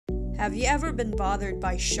Have you ever been bothered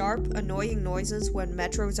by sharp, annoying noises when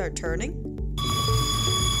metros are turning?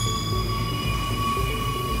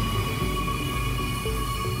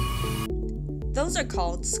 Those are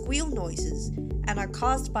called squeal noises and are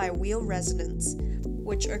caused by wheel resonance,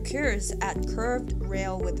 which occurs at curved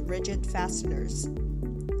rail with rigid fasteners.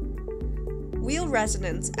 Wheel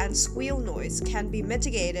resonance and squeal noise can be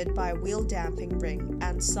mitigated by wheel damping ring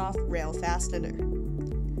and soft rail fastener.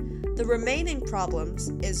 The remaining problems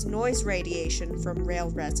is noise radiation from rail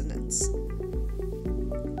resonance.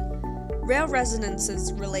 Rail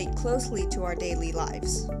resonances relate closely to our daily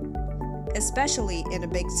lives, especially in a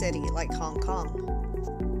big city like Hong Kong.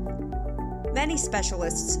 Many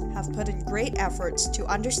specialists have put in great efforts to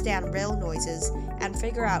understand rail noises and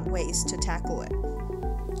figure out ways to tackle it.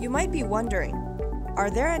 You might be wondering, are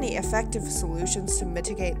there any effective solutions to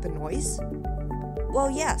mitigate the noise? Well,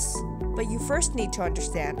 yes, but you first need to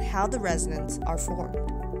understand how the resonances are formed.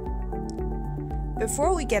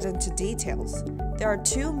 Before we get into details, there are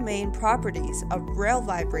two main properties of rail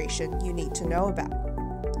vibration you need to know about: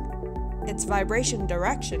 its vibration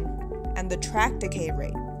direction and the track decay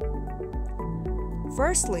rate.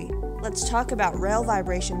 Firstly, let's talk about rail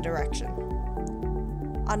vibration direction.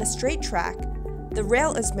 On a straight track, the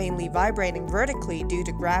rail is mainly vibrating vertically due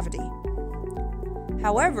to gravity.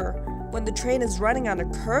 However, when the train is running on a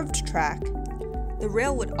curved track, the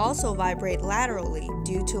rail would also vibrate laterally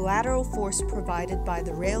due to lateral force provided by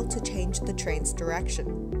the rail to change the train's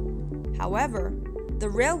direction. However, the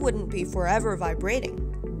rail wouldn't be forever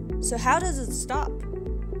vibrating. So how does it stop?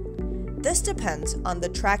 This depends on the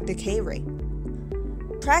track decay rate.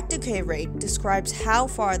 Track decay rate describes how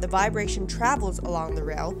far the vibration travels along the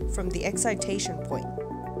rail from the excitation point.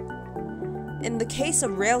 In the case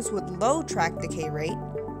of rails with low track decay rate,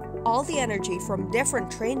 all the energy from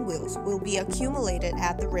different train wheels will be accumulated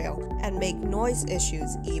at the rail and make noise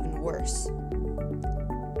issues even worse.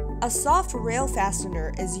 A soft rail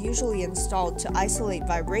fastener is usually installed to isolate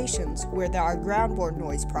vibrations where there are ground-borne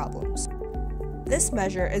noise problems. This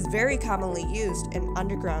measure is very commonly used in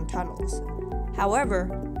underground tunnels.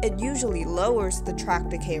 However, it usually lowers the track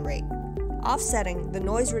decay rate, offsetting the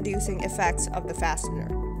noise-reducing effects of the fastener.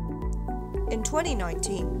 In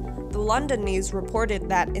 2019, the London News reported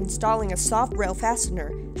that installing a soft rail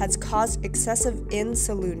fastener has caused excessive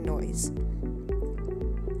in-saloon noise.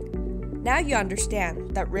 Now you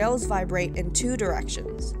understand that rails vibrate in two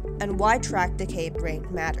directions, and why track decay rate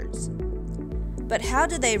matters. But how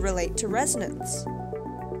do they relate to resonance?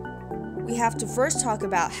 We have to first talk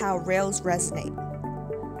about how rails resonate.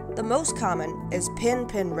 The most common is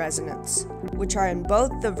pin-pin resonance, which are in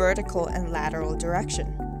both the vertical and lateral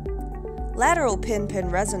direction. Lateral pin-pin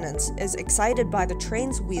resonance is excited by the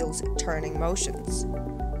train's wheels' turning motions.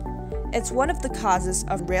 It's one of the causes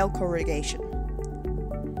of rail corrugation.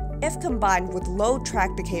 If combined with low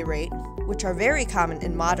track decay rate, which are very common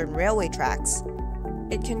in modern railway tracks,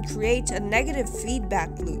 it can create a negative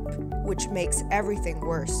feedback loop, which makes everything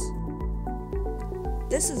worse.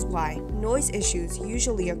 This is why noise issues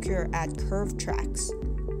usually occur at curved tracks.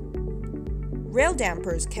 Rail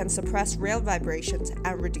dampers can suppress rail vibrations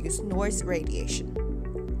and reduce noise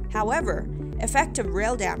radiation. However, effective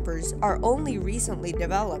rail dampers are only recently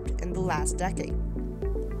developed in the last decade.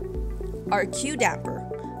 Our Q damper,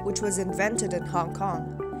 which was invented in Hong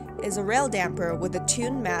Kong, is a rail damper with a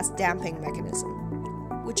tuned mass damping mechanism,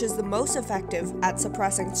 which is the most effective at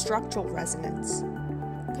suppressing structural resonance.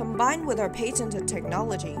 Combined with our patented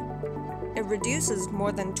technology, it reduces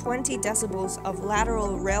more than 20 decibels of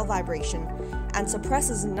lateral rail vibration and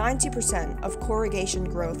suppresses 90% of corrugation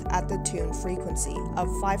growth at the tuned frequency of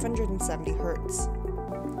 570 Hz.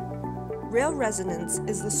 Rail resonance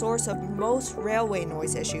is the source of most railway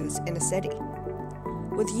noise issues in a city.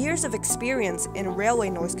 With years of experience in railway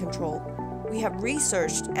noise control, we have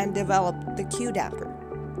researched and developed the Q damper.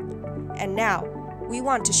 And now, we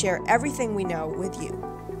want to share everything we know with you.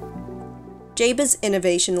 JBIS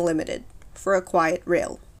Innovation Limited, for a quiet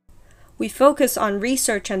rail. We focus on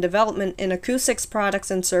research and development in acoustics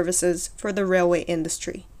products and services for the railway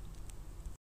industry.